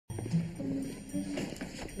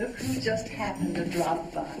Look who just happened to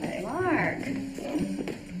drop by. Mark.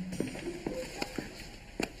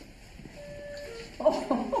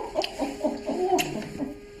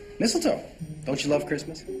 Mistletoe. Don't you love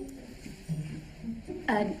Christmas?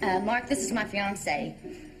 Mark, this is my fiancé.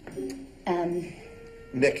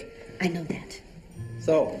 Nick. I know that.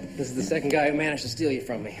 So, this is the second guy who managed to steal you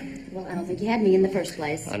from me. Well, I don't think you had me in the first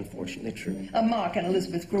place. Unfortunately true. Mark and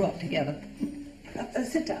Elizabeth grew up together.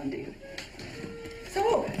 Sit down, dear.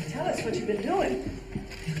 So, tell us what you've been doing.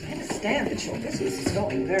 I understand that your business is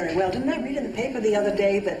going very well. Didn't I read in the paper the other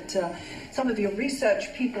day that some of your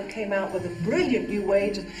research people came out with a brilliant new way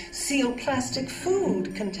to seal plastic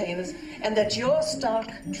food containers, and that your stock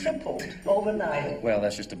tripled overnight? Well,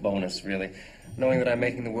 that's just a bonus, really. Knowing that I'm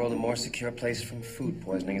making the world a more secure place from food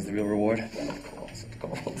poisoning is the real reward. Well, of course, of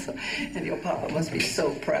course. And your papa must be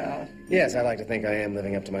so proud. Yes, I like to think I am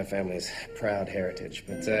living up to my family's proud heritage.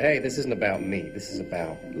 But, hey, this isn't about me. This is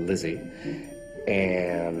about Lizzie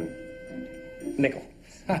and Nickel.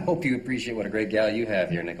 I hope you appreciate what a great gal you have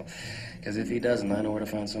here, Nickel. Because if he doesn't, I know where to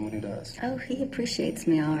find someone who does. Oh, he appreciates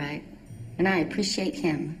me, all right. And I appreciate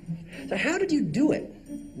him. So how did you do it,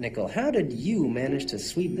 Nickel? How did you manage to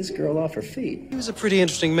sweep this girl off her feet? He was a pretty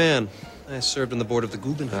interesting man. I served on the board of the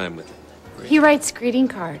Guggenheim with him. He writes greeting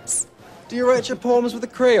cards. Do you write your poems with a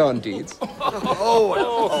crayon, Deeds?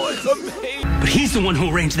 It's amazing. But he's the one who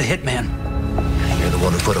arranged the hitman. You're the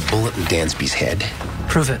one who put a bullet in Dansby's head.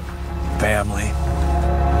 Prove it. Family.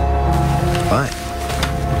 Fine.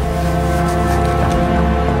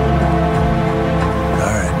 All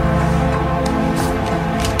right.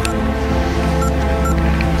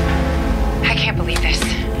 I can't believe this.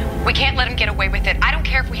 We can't let him get away with it. I don't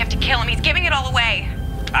care if we have to kill him. He's giving it all away.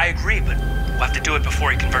 I agree, but we'll have to do it before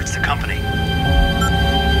he converts the company.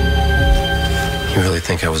 You really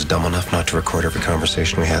think I was dumb enough not to record every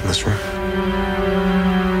conversation we had in this room?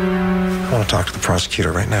 I want to talk to the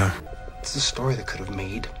prosecutor right now. It's a story that could have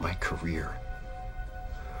made my career.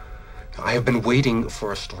 I have been waiting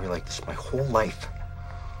for a story like this my whole life.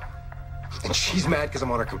 And she's mad because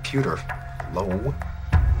I'm on her computer. Low.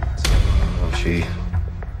 She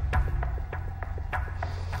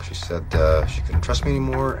said she couldn't trust me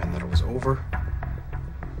anymore and that it was over.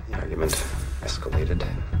 The argument escalated,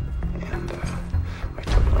 and I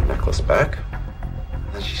took my necklace back.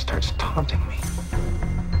 And then she starts taunting me.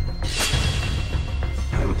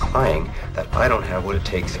 I'm implying that I don't have what it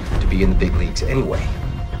takes to be in the big leagues anyway.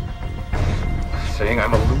 Saying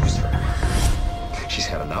I'm a loser. She's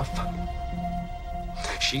had enough.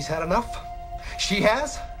 She's had enough. She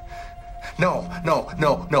has? No.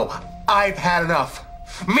 I've had enough.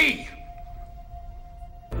 Me!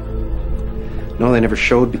 No, they never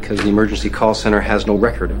showed because the emergency call center has no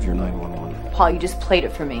record of your 911. Paul, you just played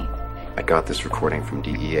it for me. I got this recording from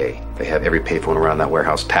DEA. They have every payphone around that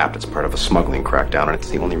warehouse tapped. It's part of a smuggling crackdown, and it's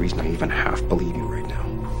the only reason I even half believe you right now.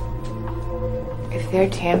 If they're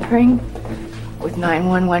tampering with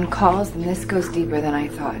 911 calls, then this goes deeper than I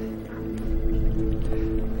thought.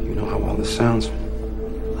 You know how well this sounds.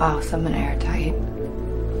 Awesome and airtight.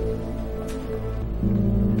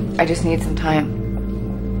 I just need some time.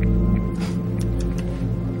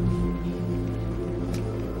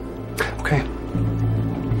 Okay.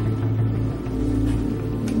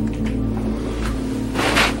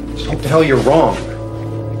 Just hope to hell you're wrong.